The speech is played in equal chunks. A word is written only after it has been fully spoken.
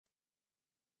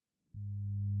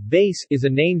Bass is a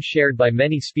name shared by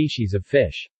many species of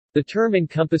fish. The term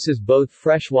encompasses both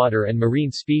freshwater and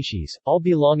marine species, all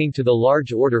belonging to the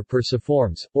large order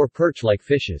Perciformes, or perch-like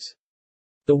fishes.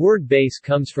 The word bass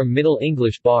comes from Middle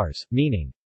English bars,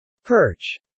 meaning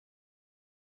perch.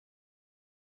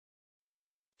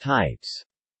 Types.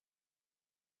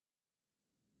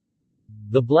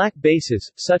 The black basses,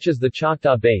 such as the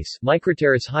Choctaw bass,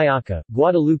 Microterus hyaka,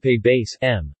 Guadalupe bass,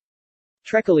 M.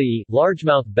 Treckelii,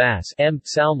 largemouth bass, M.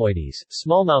 salmoides,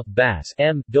 smallmouth bass,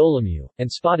 M. dolomieu,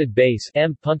 and spotted bass,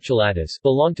 M. punctulatus,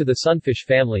 belong to the sunfish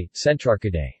family,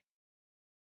 Centrarchidae.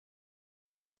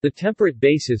 The temperate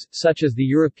basses, such as the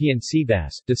European sea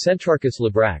bass, Dicentrarchus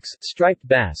labrax, striped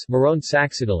bass, Marone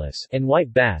saxatilis, and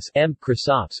white bass, M.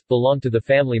 chrysops, belong to the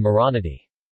family Maronidae.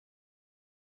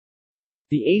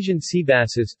 The Asian sea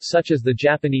basses, such as the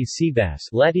Japanese sea bass,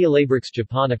 Latiolabrix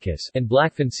japonicus, and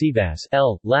blackfin sea bass,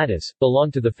 L. latus,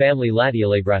 belong to the family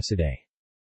Latiolabracidae.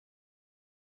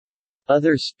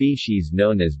 Other species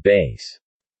known as bass.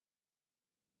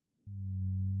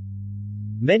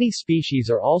 Many species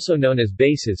are also known as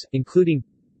basses, including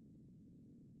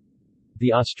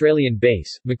the Australian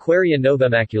bass, Macquaria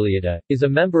novemaculeata, is a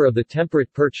member of the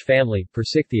temperate perch family,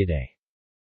 Percichthyidae.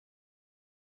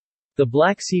 The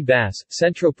black sea bass,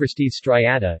 Centroprestes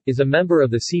striata, is a member of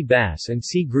the sea bass and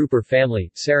sea grouper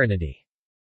family, Serranidae.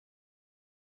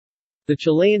 The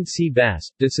Chilean sea bass,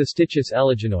 Dicistichus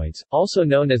eleginoides, also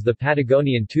known as the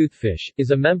Patagonian toothfish,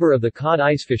 is a member of the cod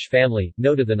icefish family,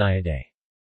 Nototheniidae.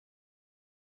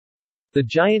 The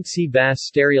giant sea bass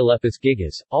Stereolepis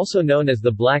gigas, also known as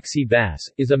the black sea bass,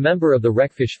 is a member of the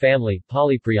wreckfish family,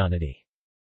 Polyprionidae.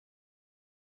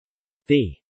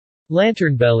 The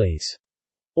lanternbellies,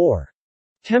 or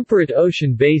temperate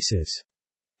ocean basses,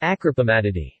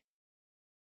 Acropomatidae.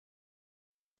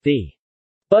 The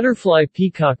butterfly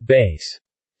peacock bass,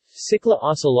 Cichla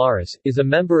ocellaris, is a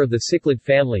member of the cichlid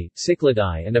family,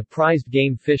 Cichlidae, and a prized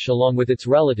game fish along with its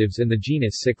relatives in the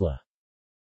genus Cichla.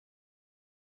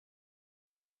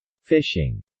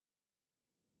 Fishing.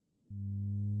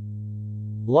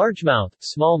 Largemouth,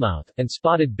 smallmouth, and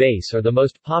spotted bass are the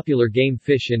most popular game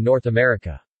fish in North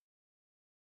America.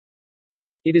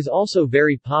 It is also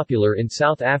very popular in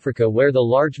South Africa where the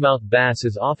largemouth bass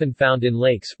is often found in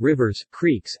lakes, rivers,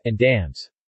 creeks, and dams.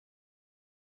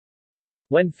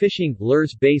 When fishing,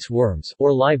 lures bass worms,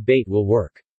 or live bait will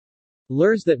work.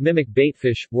 Lures that mimic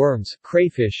baitfish, worms,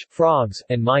 crayfish, frogs,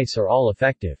 and mice are all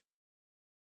effective.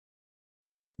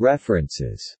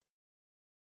 References.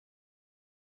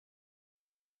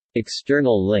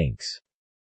 External links.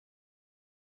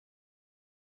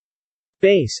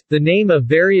 Bass, the name of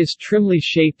various trimly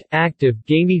shaped, active,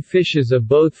 gamey fishes of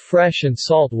both fresh and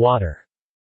salt water.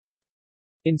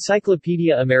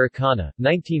 Encyclopedia Americana,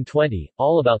 1920,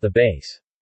 all about the bass.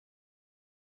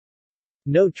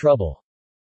 No trouble.